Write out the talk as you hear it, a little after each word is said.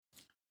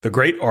The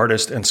great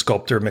artist and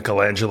sculptor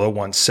Michelangelo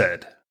once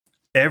said,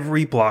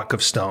 "Every block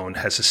of stone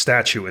has a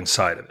statue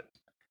inside of it,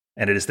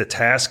 and it is the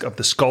task of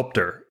the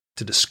sculptor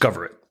to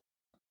discover it."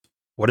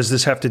 What does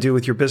this have to do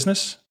with your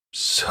business?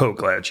 So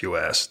glad you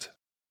asked.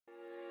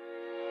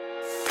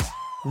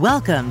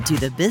 Welcome to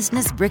the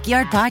Business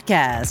Brickyard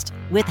Podcast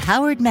with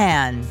Howard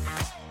Mann.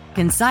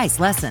 Concise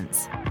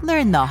lessons,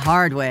 learn the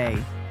hard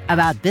way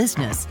about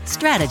business,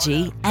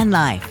 strategy, and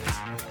life.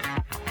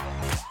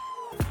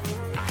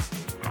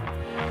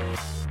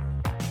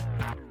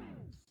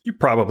 You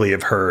probably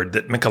have heard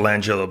that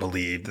Michelangelo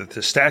believed that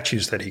the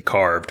statues that he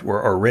carved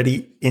were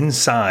already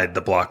inside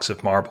the blocks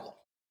of marble.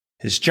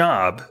 His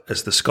job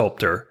as the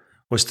sculptor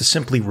was to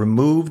simply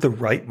remove the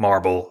right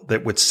marble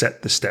that would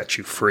set the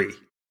statue free.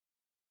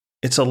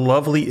 It's a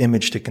lovely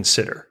image to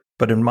consider,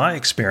 but in my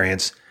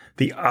experience,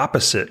 the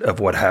opposite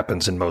of what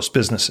happens in most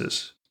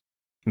businesses.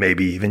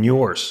 Maybe even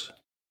yours.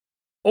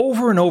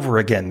 Over and over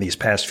again these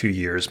past few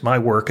years, my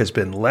work has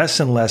been less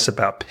and less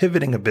about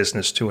pivoting a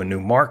business to a new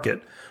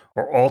market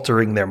or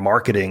altering their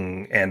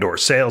marketing and or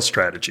sales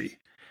strategy.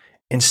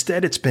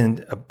 Instead, it's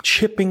been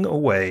chipping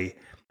away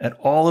at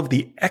all of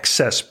the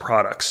excess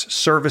products,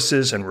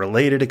 services, and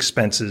related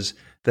expenses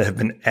that have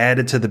been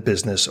added to the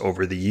business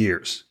over the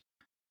years.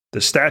 The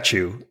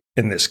statue,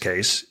 in this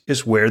case,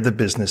 is where the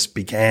business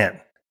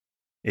began.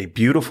 A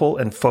beautiful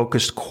and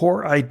focused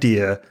core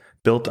idea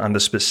built on the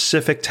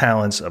specific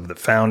talents of the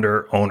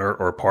founder, owner,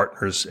 or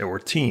partners or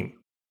team.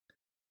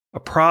 A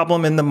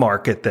problem in the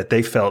market that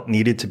they felt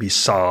needed to be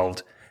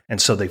solved,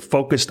 and so they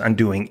focused on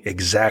doing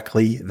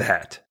exactly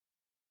that.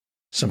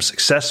 Some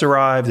success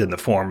arrived in the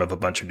form of a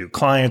bunch of new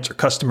clients or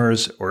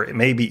customers, or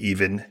maybe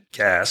even,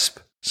 gasp,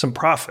 some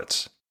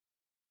profits.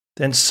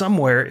 Then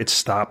somewhere it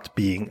stopped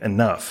being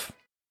enough.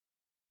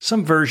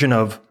 Some version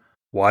of,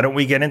 why don't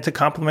we get into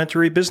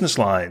complementary business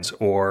lines?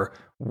 Or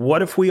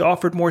what if we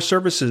offered more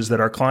services that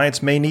our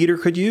clients may need or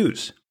could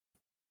use?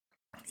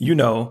 You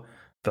know,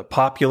 the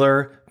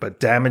popular but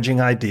damaging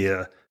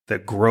idea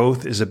that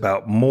growth is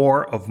about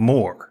more of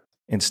more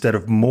instead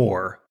of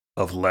more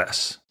of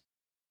less.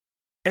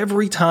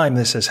 Every time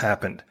this has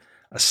happened,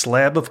 a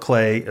slab of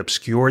clay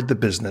obscured the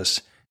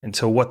business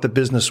until what the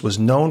business was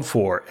known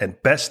for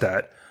and best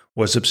at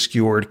was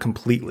obscured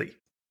completely.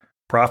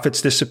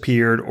 Profits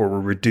disappeared or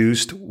were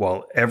reduced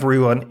while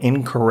everyone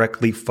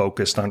incorrectly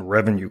focused on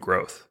revenue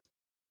growth.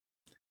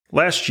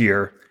 Last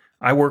year,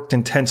 I worked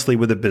intensely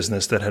with a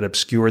business that had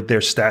obscured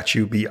their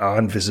statue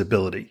beyond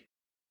visibility.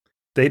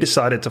 They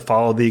decided to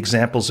follow the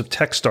examples of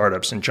tech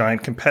startups and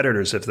giant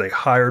competitors as they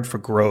hired for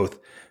growth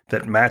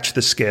that matched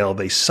the scale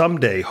they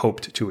someday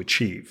hoped to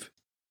achieve.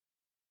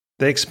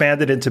 They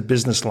expanded into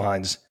business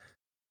lines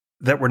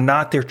that were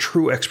not their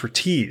true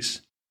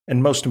expertise,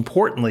 and most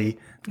importantly,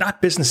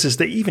 not businesses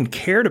they even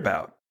cared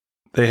about.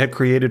 They had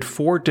created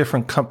 4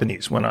 different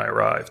companies when I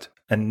arrived,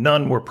 and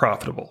none were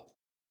profitable.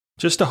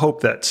 Just to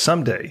hope that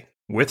someday,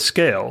 with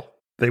scale,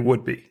 they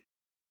would be.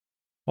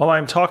 While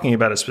I'm talking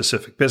about a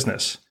specific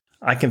business,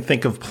 I can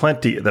think of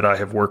plenty that I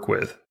have worked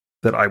with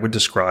that I would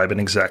describe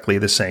in exactly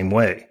the same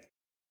way.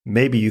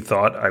 Maybe you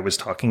thought I was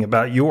talking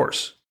about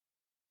yours.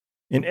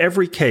 In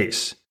every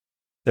case,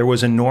 there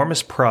was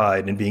enormous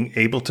pride in being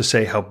able to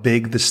say how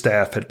big the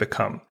staff had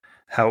become,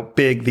 how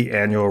big the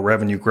annual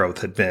revenue growth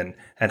had been,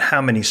 and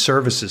how many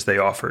services they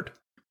offered.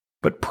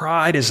 But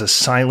pride is a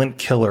silent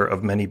killer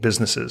of many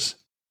businesses.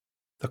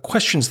 The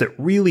questions that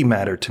really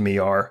matter to me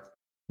are,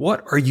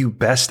 what are you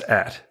best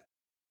at?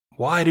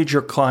 Why did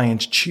your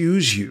clients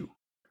choose you?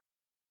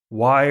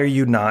 Why are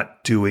you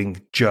not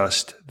doing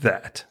just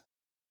that?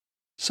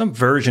 Some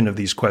version of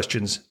these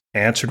questions,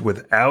 answered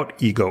without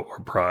ego or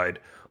pride,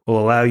 will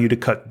allow you to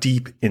cut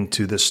deep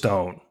into the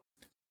stone.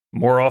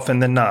 More often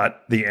than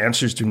not, the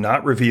answers do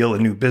not reveal a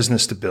new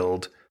business to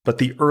build, but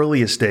the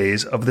earliest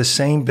days of the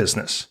same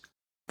business,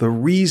 the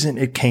reason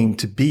it came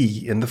to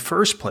be in the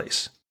first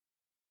place.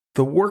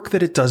 The work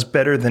that it does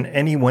better than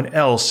anyone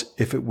else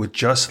if it would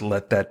just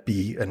let that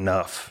be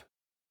enough.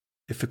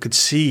 If it could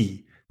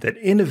see that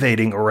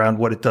innovating around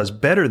what it does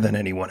better than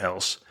anyone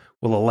else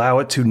will allow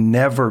it to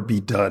never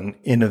be done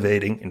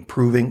innovating,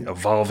 improving,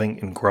 evolving,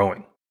 and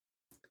growing.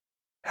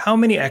 How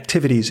many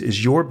activities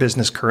is your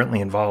business currently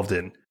involved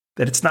in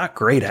that it's not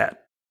great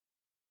at?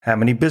 How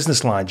many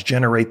business lines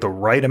generate the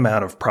right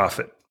amount of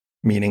profit,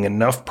 meaning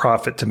enough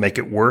profit to make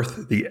it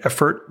worth the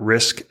effort,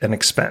 risk, and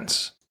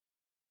expense?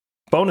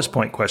 Bonus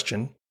point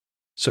question,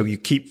 so you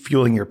keep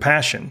fueling your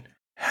passion.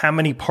 How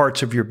many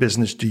parts of your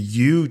business do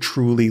you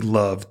truly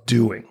love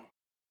doing?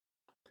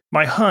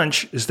 My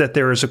hunch is that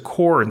there is a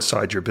core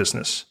inside your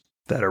business,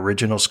 that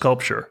original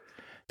sculpture,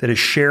 that is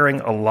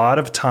sharing a lot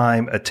of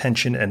time,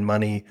 attention, and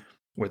money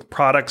with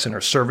products and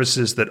or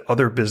services that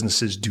other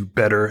businesses do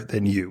better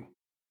than you.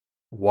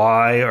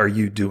 Why are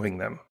you doing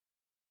them?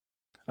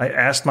 I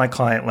asked my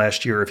client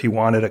last year if he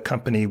wanted a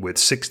company with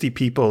 60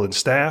 people and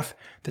staff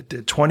that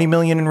did $20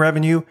 million in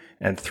revenue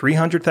and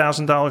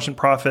 $300,000 in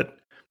profit,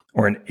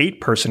 or an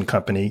 8-person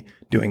company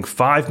doing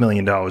 $5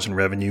 million in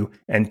revenue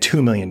and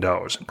 $2 million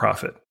in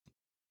profit.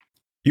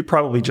 You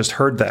probably just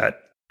heard that,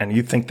 and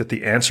you think that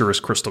the answer is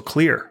crystal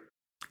clear.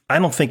 I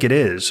don't think it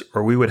is,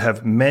 or we would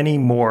have many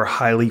more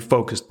highly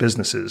focused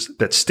businesses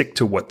that stick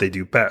to what they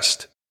do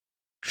best.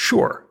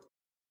 Sure,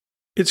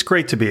 it's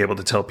great to be able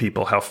to tell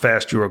people how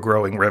fast you are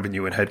growing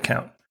revenue and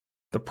headcount.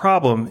 The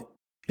problem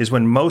is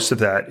when most of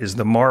that is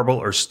the marble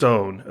or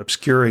stone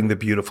obscuring the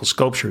beautiful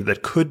sculpture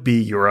that could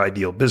be your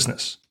ideal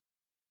business.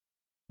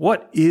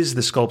 What is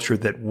the sculpture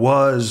that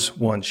was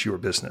once your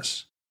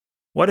business?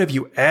 What have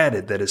you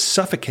added that is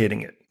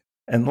suffocating it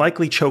and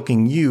likely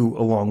choking you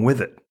along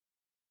with it?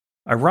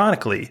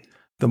 Ironically,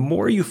 the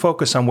more you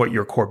focus on what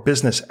your core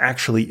business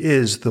actually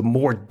is, the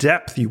more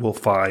depth you will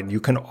find you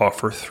can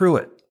offer through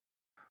it.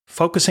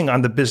 Focusing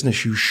on the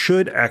business you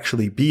should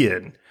actually be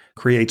in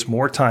creates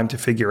more time to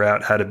figure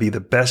out how to be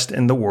the best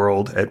in the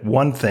world at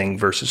one thing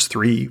versus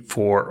 3,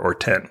 4, or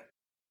 10.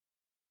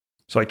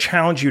 So I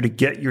challenge you to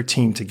get your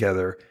team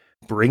together,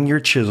 bring your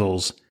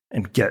chisels,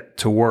 and get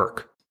to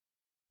work.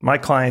 My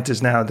client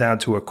is now down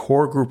to a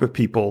core group of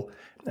people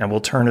and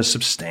will turn a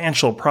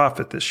substantial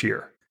profit this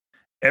year.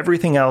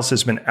 Everything else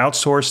has been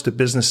outsourced to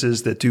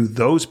businesses that do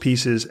those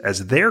pieces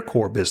as their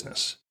core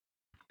business.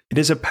 It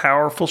is a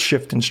powerful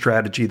shift in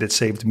strategy that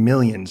saved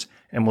millions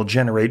and will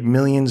generate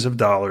millions of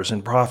dollars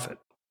in profit.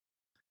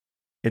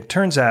 It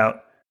turns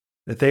out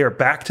that they are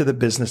back to the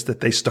business that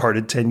they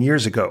started 10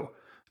 years ago,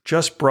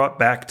 just brought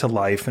back to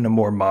life in a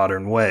more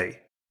modern way.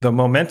 The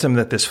momentum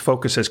that this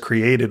focus has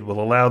created will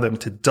allow them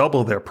to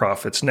double their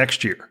profits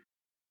next year,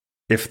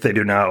 if they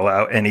do not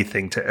allow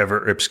anything to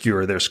ever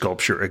obscure their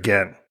sculpture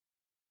again.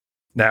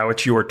 Now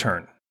it's your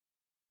turn.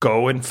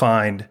 Go and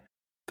find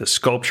the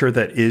sculpture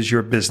that is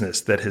your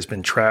business that has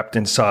been trapped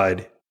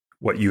inside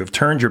what you have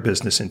turned your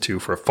business into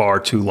for far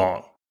too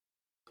long.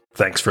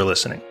 Thanks for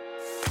listening.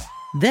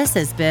 This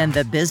has been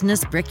the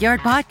Business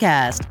Brickyard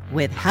Podcast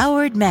with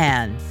Howard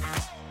Mann.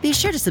 Be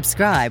sure to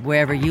subscribe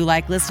wherever you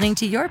like listening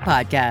to your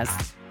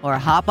podcasts or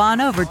hop on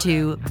over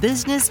to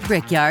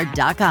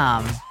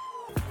businessbrickyard.com.